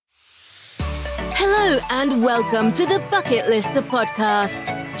Hello and welcome to the Bucket Lister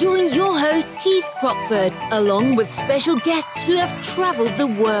podcast. Join your host Keith Crockford along with special guests who have travelled the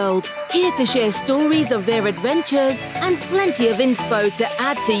world, here to share stories of their adventures and plenty of inspo to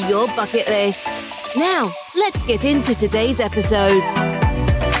add to your bucket list. Now, let's get into today's episode.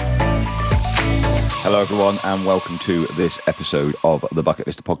 Hello everyone and welcome to this episode of the Bucket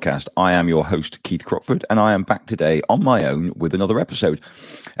Lister podcast. I am your host Keith Crockford and I am back today on my own with another episode.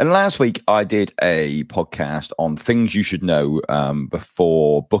 And last week I did a podcast on things you should know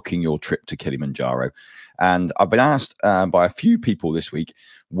before booking your trip to Kilimanjaro. And I've been asked by a few people this week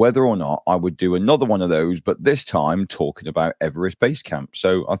whether or not I would do another one of those, but this time talking about Everest Base Camp.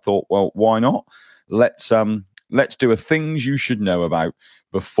 So I thought, well, why not? Let's do a things you should know about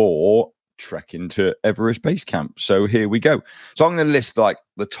before trekking to Everest Base Camp. So here we go. So I'm going to list like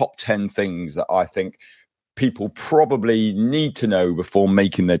the top 10 things that I think people probably need to know before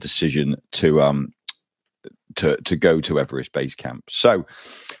making their decision to go to Everest Base Camp. So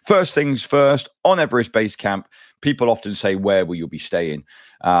first things first, on Everest Base Camp, people often say, where will you be staying?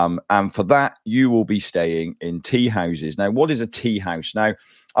 And for that, you will be staying in tea houses. Now, what is a tea house? Now,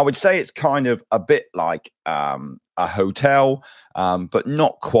 I would say it's kind of a bit like a hotel, but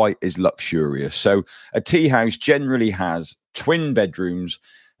not quite as luxurious. So a tea house generally has twin bedrooms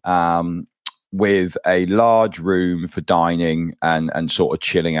with a large room for dining and sort of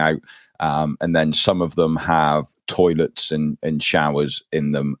chilling out. And then some of them have toilets and showers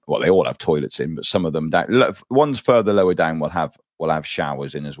in them. Well, they all have toilets in, but some of them ones further lower down will have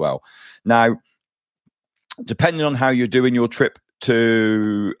showers in as well. Now, depending on how you're doing your trip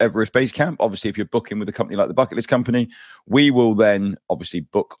to Everest Base Camp, obviously, if you're booking with a company like the Bucket List Company, we will then obviously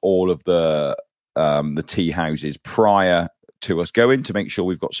book all of the tea houses prior to us going to make sure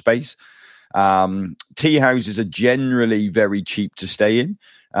we've got space. Tea houses are generally very cheap to stay in,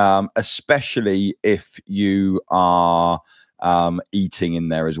 especially if you are eating in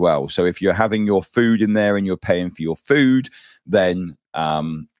there as well. So if you're having your food in there and you're paying for your food, then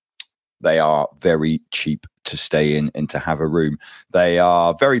they are very cheap to stay in and to have a room. They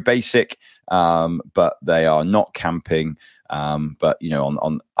are very basic, but they are not camping. But, you know,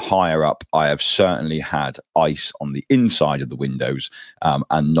 on higher up, I have certainly had ice on the inside of the windows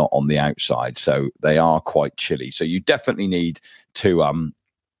and not on the outside. So they are quite chilly. So you definitely need to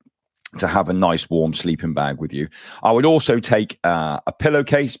have a nice warm sleeping bag with you. I would also take a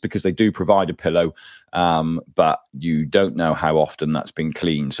pillowcase because they do provide a pillow, but you don't know how often that's been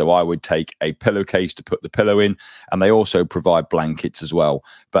cleaned. So I would take a pillowcase to put the pillow in, and they also provide blankets as well.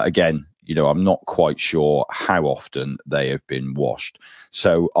 But again, you know, I'm not quite sure how often they have been washed.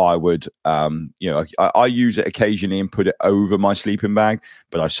 So I would, I use it occasionally and put it over my sleeping bag,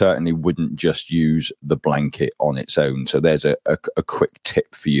 but I certainly wouldn't just use the blanket on its own. So there's a quick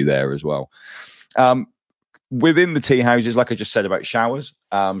tip for you there as well. Within the tea houses, like I just said about showers.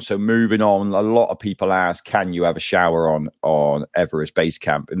 So moving on, a lot of people ask, can you have a shower on Everest Base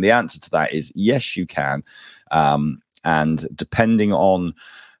Camp? And the answer to that is yes, you can. And depending on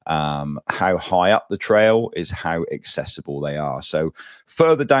how high up the trail is how accessible they are. So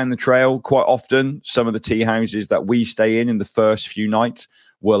further down the trail, quite often, some of the tea houses that we stay in the first few nights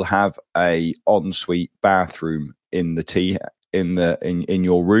will have a ensuite bathroom in the in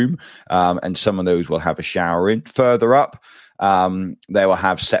your room, and some of those will have a shower in. Further up, they will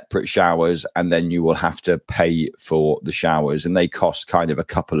have separate showers, and then you will have to pay for the showers, and they cost kind of a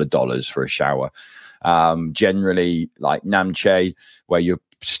couple of dollars for a shower. Generally, like Namche, where you're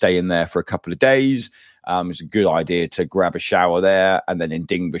staying there for a couple of days, it's a good idea to grab a shower there, and then in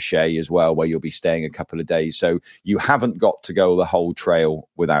Dingboche as well, where you'll be staying a couple of days. So you haven't got to go the whole trail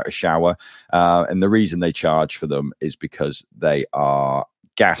without a shower. And the reason they charge for them is because they are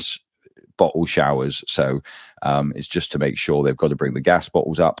gas bottle showers. So it's just to make sure they've got to bring the gas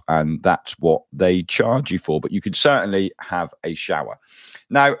bottles up, and that's what they charge you for. But you can certainly have a shower.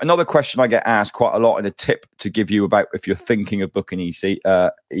 Now, another question I get asked quite a lot, and a tip to give you about if you're thinking of booking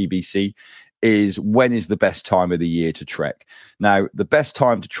EBC, is when is the best time of the year to trek? Now, the best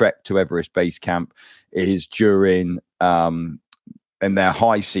time to trek to Everest Base Camp is during, and their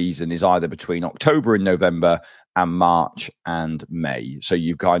high season is either between October and November and March and May. So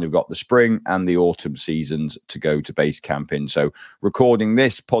you've kind of got the spring and the autumn seasons to go to base camp in. So recording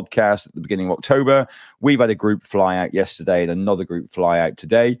this podcast at the beginning of October, we've had a group fly out yesterday and another group fly out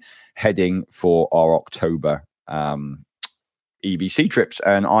today, heading for our October EBC trips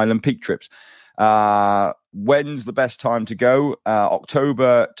and Island Peak trips. When's the best time to go?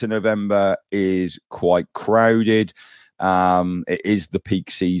 October to November is quite crowded. It is the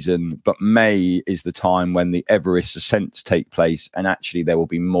peak season, but May is the time when the Everest ascents take place, and actually there will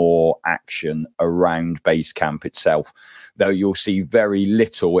be more action around base camp itself, though you'll see very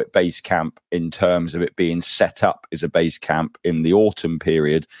little at base camp in terms of it being set up as a base camp in the autumn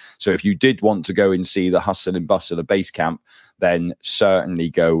period. So if you did want to go and see the hustle and bustle of base camp, then certainly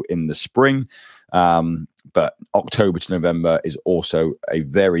go in the spring. But October to November is also a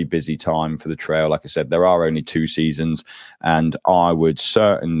very busy time for the trail. Like I said, there are only 2 seasons, and I would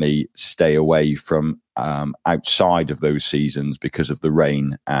certainly stay away from outside of those seasons because of the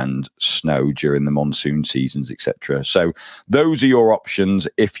rain and snow during the monsoon seasons, etc. So those are your options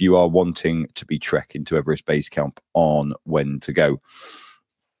if you are wanting to be trekking to Everest Base Camp on when to go.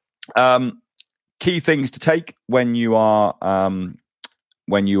 Key things to take when you are on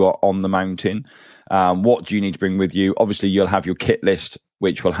the mountain. What do you need to bring with you? Obviously, you'll have your kit list,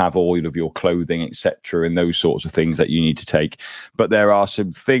 which will have all of your clothing, etc., and those sorts of things that you need to take. But there are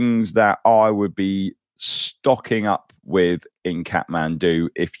some things that I would be stocking up with in Kathmandu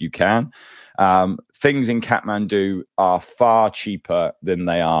if you can. Things in Kathmandu are far cheaper than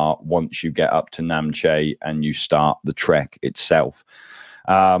they are once you get up to Namche and you start the trek itself.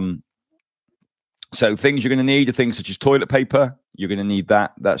 So things you're going to need are things such as toilet paper. You're going to need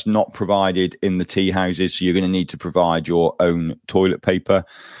that. That's not provided in the tea houses. So you're going to need to provide your own toilet paper.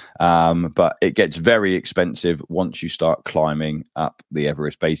 But it gets very expensive once you start climbing up the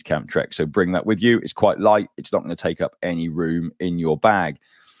Everest Base Camp trek. So bring that with you. It's quite light. It's not going to take up any room in your bag.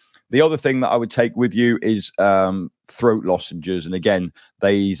 The other thing that I would take with you is throat lozenges. And again,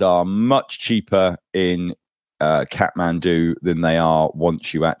 these are much cheaper in Kathmandu than they are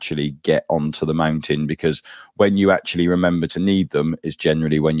once you actually get onto the mountain, because when you actually remember to need them is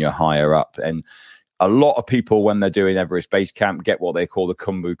generally when you're higher up. And a lot of people, when they're doing Everest Base Camp, get what they call the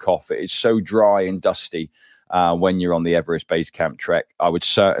Kumbu cough. It is so dry and dusty when you're on the Everest Base Camp trek. I would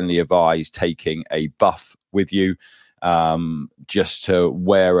certainly advise taking a buff with you, just to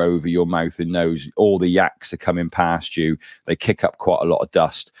wear over your mouth and nose. All the yaks are coming past you. They kick up quite a lot of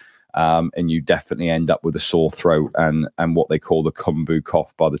dust. And you definitely end up with a sore throat and what they call the Kumbu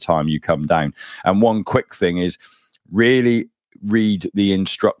cough by the time you come down. And one quick thing is really read the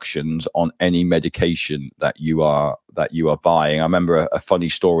instructions on any medication that you are buying. I remember a funny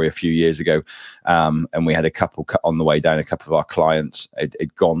story a few years ago, and we had a couple on the way down. A couple of our clients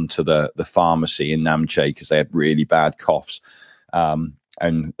had gone to the pharmacy in Namche because they had really bad coughs,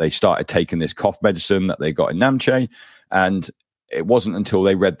 and they started taking this cough medicine that they got in Namche, and it wasn't until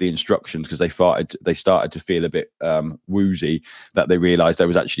they read the instructions, because they started to feel a bit woozy, that they realized there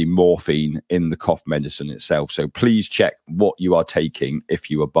was actually morphine in the cough medicine itself. So please check what you are taking if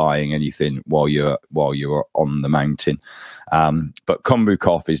you are buying anything while you're on the mountain. But Kumbu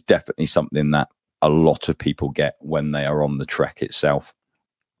cough is definitely something that a lot of people get when they are on the trek itself.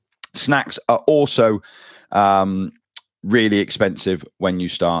 Snacks are also really expensive when you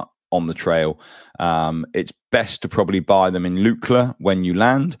start on the trail. It's best to probably buy them in Lukla when you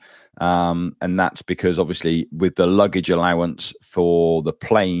land, and that's because obviously with the luggage allowance for the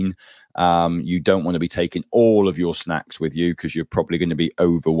plane, you don't want to be taking all of your snacks with you, because you're probably going to be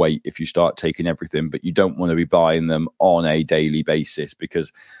overweight if you start taking everything. But you don't want to be buying them on a daily basis,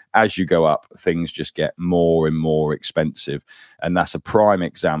 because as you go up, things just get more and more expensive. And that's a prime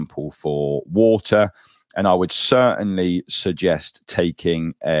example for water. And I would certainly suggest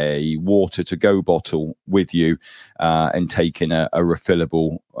taking a water to go bottle with you, and taking a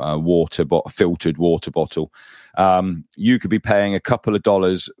refillable filtered water bottle. You could be paying a couple of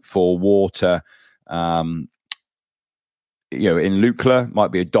dollars for water. In Lukla,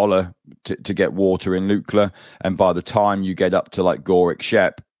 might be $1 to get water in Lukla. And by the time you get up to like Gorik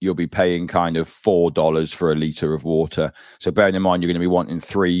Shep, you'll be paying kind of $4 for a litre of water. So bearing in mind, you're going to be wanting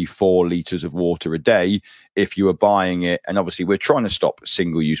 3-4 litres of water a day if you are buying it. And obviously, we're trying to stop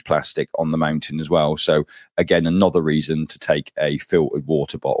single-use plastic on the mountain as well. So again, another reason to take a filtered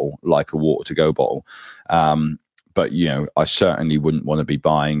water bottle, like a water-to-go bottle. But, I certainly wouldn't want to be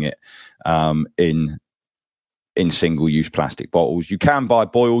buying it in single-use plastic bottles. You can buy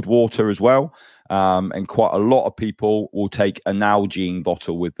boiled water as well. And quite a lot of people will take an Nalgene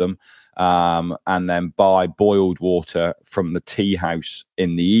bottle with them, and then buy boiled water from the tea house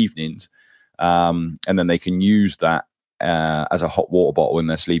in the evenings. And then they can use that as a hot water bottle in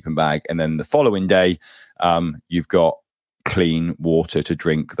their sleeping bag. And then the following day, you've got clean water to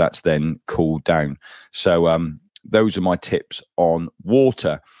drink that's then cooled down. So those are my tips on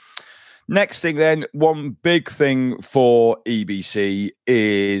water. Next thing then, one big thing for EBC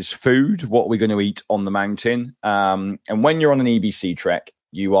is food. What are we going to eat on the mountain? And when you're on an EBC trek,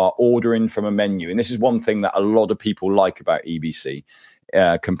 you are ordering from a menu. And this is one thing that a lot of people like about EBC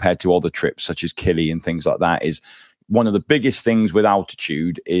compared to other trips such as Kili and things like that, is one of the biggest things with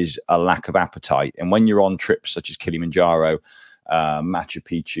altitude is a lack of appetite. And when you're on trips such as Kilimanjaro, Machu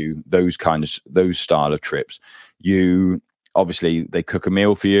Picchu, those style of trips, you obviously they cook a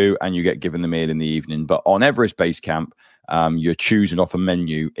meal for you and you get given the meal in the evening. But on Everest Base Camp, you're choosing off a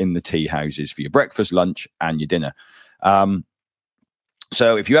menu in the tea houses for your breakfast, lunch, and your dinner.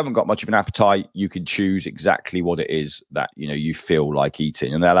 So if you haven't got much of an appetite, you can choose exactly what it is that, you feel like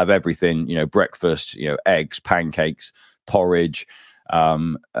eating. And they'll have everything, breakfast, eggs, pancakes, porridge,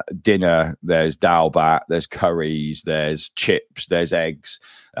 dinner. There's dal bat, there's curries, there's chips, there's eggs,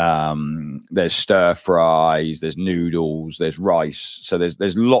 there's stir fries, there's noodles, there's rice. So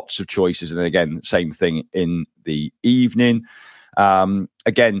there's lots of choices. And then again, same thing in the evening.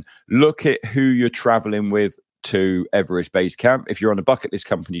 Again, look at who you're traveling with to Everest Base Camp. If you're on a bucket list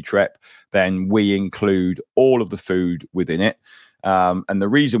company trip, then we include all of the food within it. And the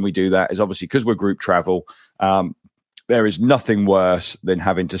reason we do that is obviously because we're group travel. There is nothing worse than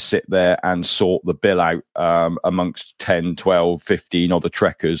having to sit there and sort the bill out amongst 10, 12, 15 other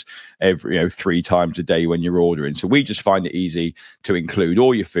trekkers every 3 times a day when you're ordering. So we just find it easy to include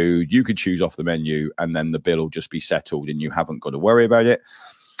all your food. You could choose off the menu and then the bill will just be settled and you haven't got to worry about it.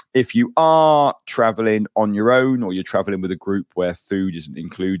 If you are traveling on your own or you're traveling with a group where food isn't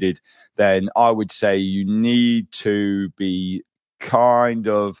included, then I would say you need to be kind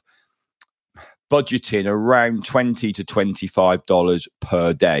of budgeting around $20 to $25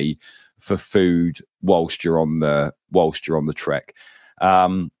 per day for food whilst you're on the trek.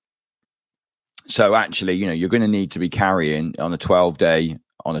 So actually, you're going to need to be carrying on a 12-day,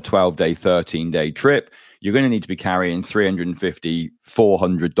 13-day trip. You're going to need to be carrying $350,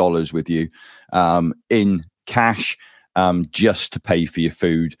 $400 with you in cash just to pay for your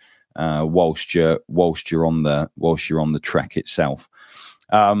food whilst you're on the trek itself.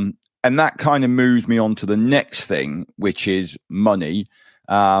 And that kind of moves me on to the next thing, which is money.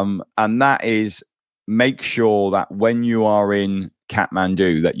 And that is make sure that when you are in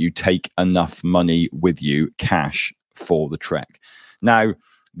Kathmandu that you take enough money with you, cash, for the trek. Now,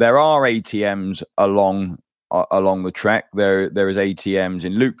 there are ATMs along the trek. There is ATMs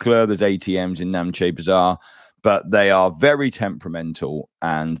in Lukla, there's ATMs in Namche Bazaar, but they are very temperamental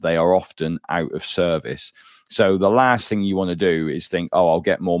and they are often out of service. So the last thing you want to do is think, I'll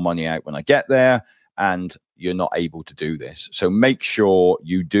get more money out when I get there, and you're not able to do this. So make sure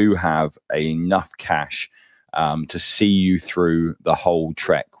you do have enough cash to see you through the whole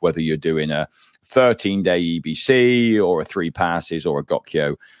trek, whether you're doing a 13-day EBC or a 3 passes or a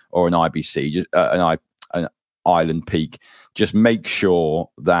Gokyo or an IBC, an island peak. Just make sure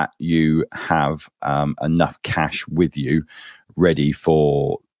that you have enough cash with you ready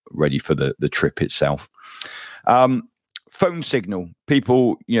for the trip itself. Phone signal.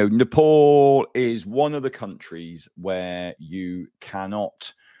 People, Nepal is one of the countries where you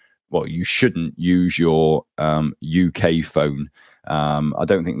shouldn't use your UK phone. I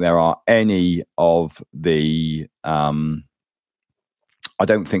don't think there are any of the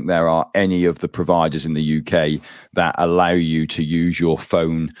providers in the UK that allow you to use your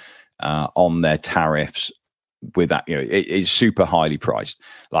phone on their tariffs with that. It is super highly priced.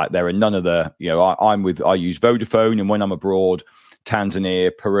 Like, there are none of the, I use Vodafone, and when I'm abroad,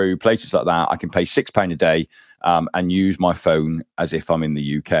 Tanzania, Peru, places like that, I can pay £6 a day and use my phone as if I'm in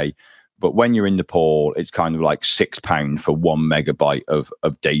the UK. But when you're in Nepal, it's kind of like £6 for 1 megabyte of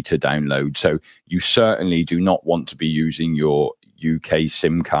data download. So you certainly do not want to be using your UK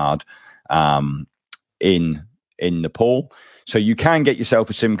SIM card in Nepal. So you can get yourself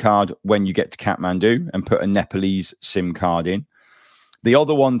a SIM card when you get to Kathmandu and put a Nepalese SIM card in. The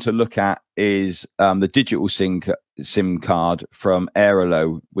other one to look at is the digital SIM card from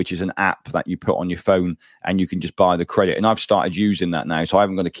Aerolo, which is an app that you put on your phone and you can just buy the credit. And I've started using that now, so I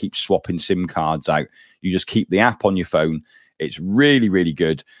haven't got to keep swapping SIM cards out. You just keep the app on your phone. It's really, really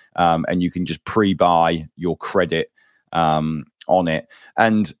good. And you can just pre-buy your credit on it.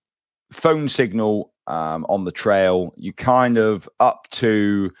 And phone signal on the trail, you kind of up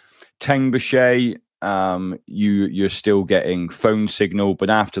to Tengboche, you're still getting phone signal, but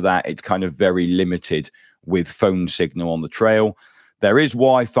after that it's kind of very limited with phone signal on the trail. There is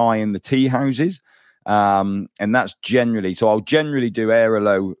Wi-Fi in the tea houses, and that's generally, so I'll generally do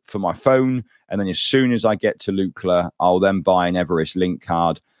Aerolo for my phone, and then as soon as I get to Lukla, I'll then buy an Everest link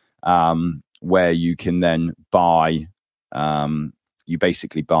card, where you can then buy you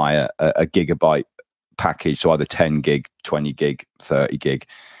basically buy a gigabyte package, so either 10 gig, 20 gig, 30 gig.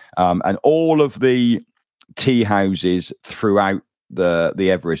 And all of the tea houses throughout the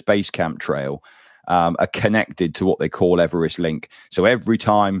Everest Base Camp trail are connected to what they call Everest Link. So every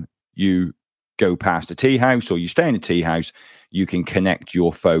time you go past a tea house or you stay in a tea house, you can connect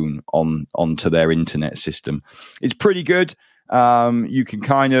your phone onto their internet system. It's pretty good. You can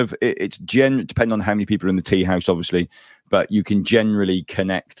kind of, depending on how many people are in the tea house, obviously, but you can generally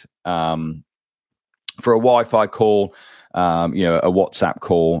connect for a Wi-Fi call, a WhatsApp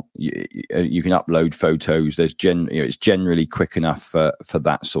call. You can upload photos. It's generally quick enough for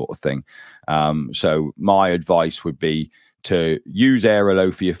that sort of thing. So my advice would be to use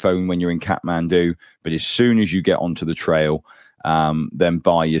Aerolo for your phone when you're in Kathmandu, but as soon as you get onto the trail, then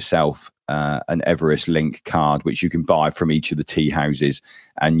buy yourself an Everest Link card, which you can buy from each of the tea houses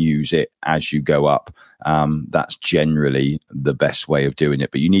and use it as you go up. That's generally the best way of doing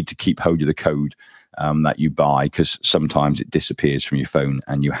it, but you need to keep hold of the code that you buy, because sometimes it disappears from your phone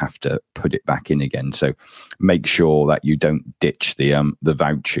and you have to put it back in again. So make sure that you don't ditch the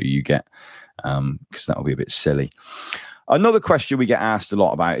voucher you get, because that will be a bit silly. Another question we get asked a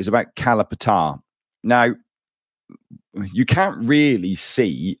lot about is about Kala Patthar. Now, you can't really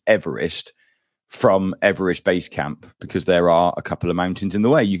see Everest from Everest Base Camp because there are a couple of mountains in the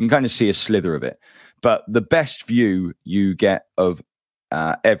way. You can kind of see a slither of it, but the best view you get of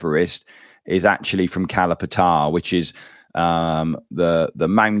Everest is actually from Kala Patthar, which is the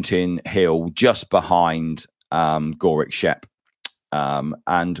mountain hill just behind Gorik Shep.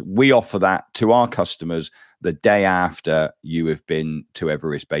 And we offer that to our customers the day after you have been to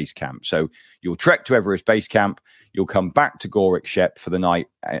Everest Base Camp. So you'll trek to Everest Base Camp, you'll come back to Gorik Shep for the night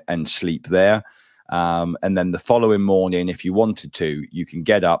and sleep there. And then the following morning, if you wanted to, you can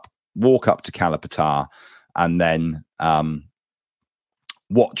get up, walk up to Kala Patthar, and then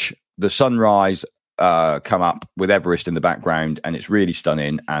watch the sunrise come up with Everest in the background. And it's really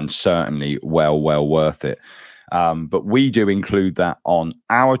stunning and certainly well worth it. But we do include that on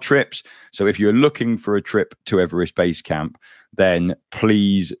our trips. So if you're looking for a trip to Everest Base Camp, then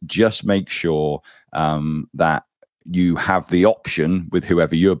please just make sure that you have the option with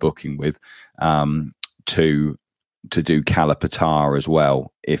whoever you're booking with to do Kala Patthar as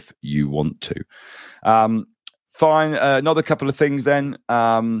well, if you want to. Fine. Another couple of things then.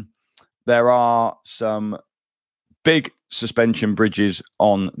 There are some big suspension bridges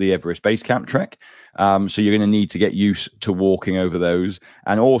on the Everest Base Camp trek. So you're going to need to get used to walking over those.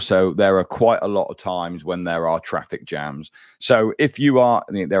 And also there are quite a lot of times when there are traffic jams. So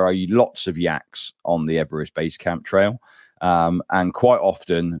there are lots of yaks on the Everest Base Camp trail. And quite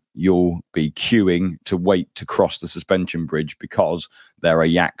often you'll be queuing to wait to cross the suspension bridge because there are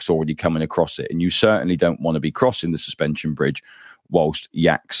yaks already coming across it. And you certainly don't want to be crossing the suspension bridge whilst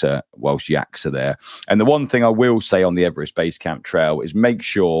yaks are there. And the one thing I will say on the Everest Base Camp trail is make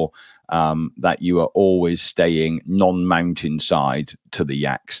sure that you are always staying non-mountainside to the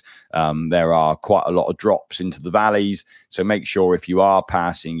yaks. There are quite a lot of drops into the valleys, so make sure if you are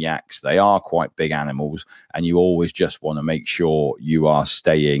passing yaks, they are quite big animals, and you always just want to make sure you are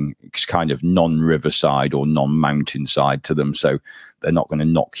staying kind of non-riverside or non-mountainside to them, so they're not going to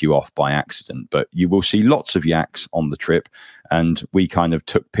knock you off by accident. But you will see lots of yaks on the trip, and we kind of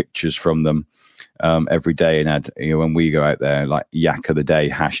took pictures from them every day and had, when we go out there, like Yak of the Day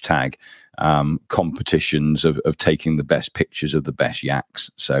hashtag competitions of taking the best pictures of the best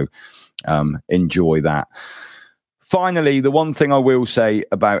yaks. So enjoy that. Finally, the one thing I will say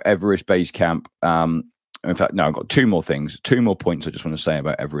about Everest Base Camp, in fact, no, I've got two more points I just want to say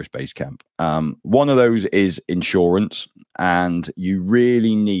about Everest Base Camp. One of those is insurance, and you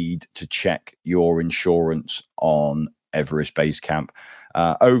really need to check your insurance on Everest Base Camp.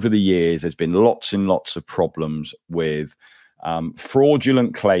 Over the years, there's been lots and lots of problems with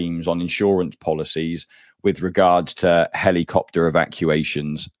fraudulent claims on insurance policies with regards to helicopter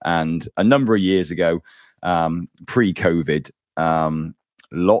evacuations. And a number of years ago, pre-COVID,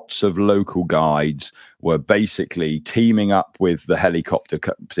 lots of local guides were basically teaming up with the helicopter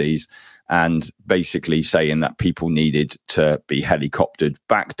companies and basically saying that people needed to be helicoptered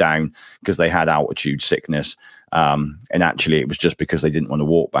back down because they had altitude sickness. And actually, it was just because they didn't want to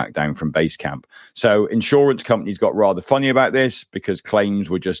walk back down from base camp. So insurance companies got rather funny about this because claims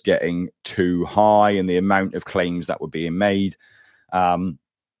were just getting too high and the amount of claims that were being made.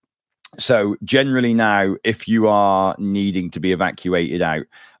 So generally now, if you are needing to be evacuated out,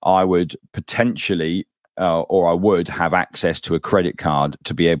 I would potentially or I would have access to a credit card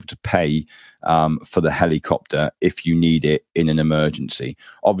to be able to pay for the helicopter if you need it in an emergency.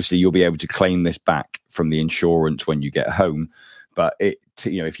 Obviously, you'll be able to claim this back from the insurance when you get home. But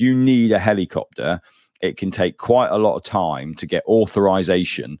if you need a helicopter, it can take quite a lot of time to get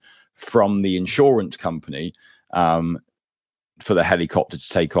authorization from the insurance company for the helicopter to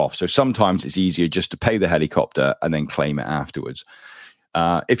take off. So sometimes it's easier just to pay the helicopter and then claim it afterwards.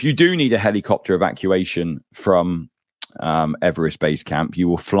 If you do need a helicopter evacuation from Everest Base Camp, you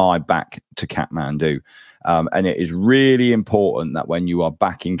will fly back to Kathmandu. And it is really important that when you are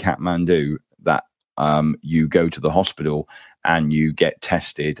back in Kathmandu, that you go to the hospital and you get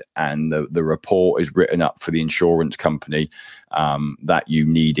tested, and the report is written up for the insurance company that you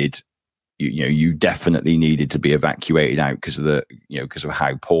needed. You definitely needed to be evacuated out because of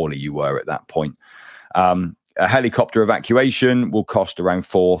how poorly you were at that point. A helicopter evacuation will cost around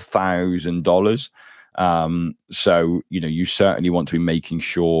 $4,000. So, you certainly want to be making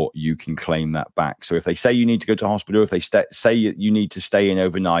sure you can claim that back. So if they say you need to go to hospital, if they say you need to stay in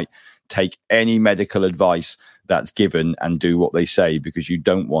overnight, take any medical advice that's given and do what they say, because you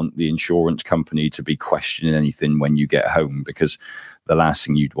don't want the insurance company to be questioning anything when you get home, because the last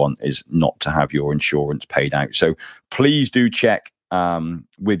thing you'd want is not to have your insurance paid out. So please do check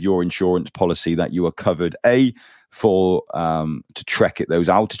with your insurance policy that you are covered, for to trek at those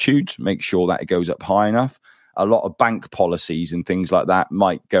altitudes. Make sure that it goes up high enough. A lot of bank policies and things like that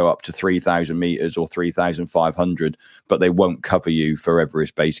might go up to 3,000 meters or 3,500, but they won't cover you for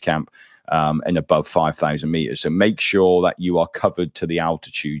Everest Base Camp and above 5,000 meters. So make sure that you are covered to the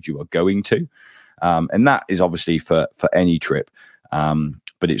altitude you are going to. And that is obviously for any trip.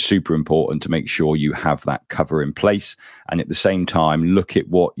 But it's super important to make sure you have that cover in place. And at the same time, look at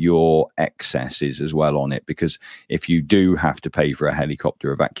what your excess is as well on it, because if you do have to pay for a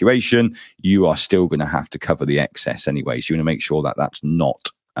helicopter evacuation, you are still going to have to cover the excess anyway. So you want to make sure that that's not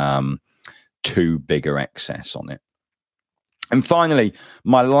too big an excess on it. And finally,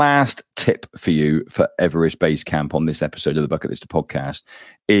 my last tip for you for Everest Base Camp on this episode of the Bucket List podcast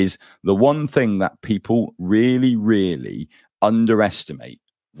is the one thing that people really, really underestimate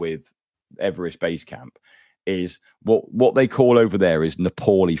with Everest Base Camp is what they call over there is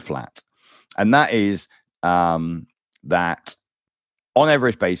Nepali Flat. And that is that on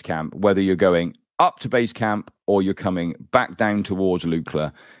Everest Base Camp, whether you're going up to base camp or you're coming back down towards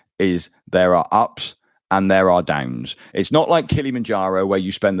Lukla, is there are ups and there are downs. It's not like Kilimanjaro where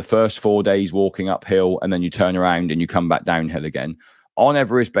you spend the first 4 days walking uphill and then you turn around and you come back downhill again. On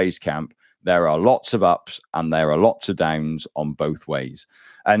Everest Base Camp, there are lots of ups and there are lots of downs on both ways.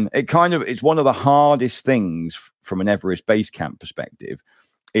 And it's one of the hardest things from an Everest Base Camp perspective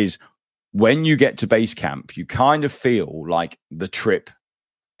is when you get to base camp, you kind of feel like the trip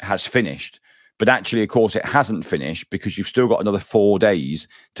has finished. But actually, of course, it hasn't finished because you've still got another 4 days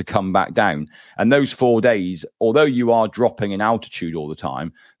to come back down. And those 4 days, although you are dropping in altitude all the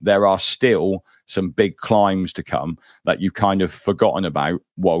time, there are still some big climbs to come that you've kind of forgotten about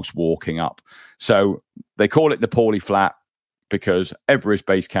whilst walking up. So they call it the Nepali Flat because Everest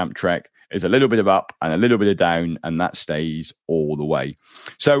Base Camp trek is a little bit of up and a little bit of down, and that stays all the way.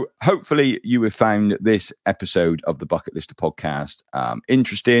 So hopefully you have found this episode of the Bucket Lister podcast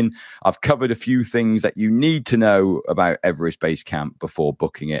interesting. I've covered a few things that you need to know about Everest Base Camp before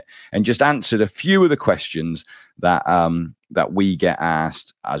booking it, and just answered a few of the questions that that we get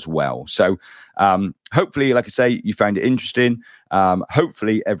asked as well. So hopefully, like I say, you found it interesting.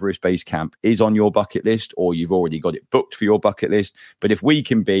 Hopefully Everest Base Camp is on your bucket list, or you've already got it booked for your bucket list. But if we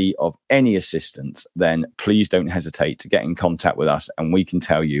can be of any assistance, then please don't hesitate to get in contact with us, and we can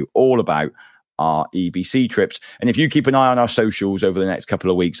tell you all about our EBC trips. And if you keep an eye on our socials over the next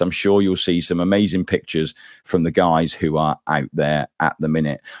couple of weeks, I'm sure you'll see some amazing pictures from the guys who are out there at the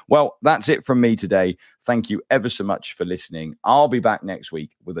minute. Well, that's it from me today. Thank you ever so much for listening. I'll be back next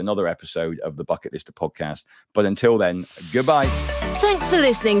week with another episode of the Bucket Lister podcast. But until then, goodbye. Thanks for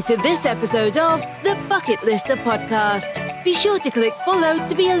listening to this episode of the Bucket Lister podcast. Be sure to click follow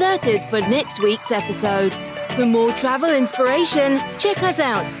to be alerted for next week's episode. For more travel inspiration, check us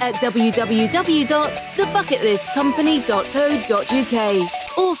out at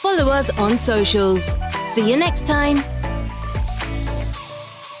www.thebucketlistcompany.co.uk or follow us on socials. See you next time.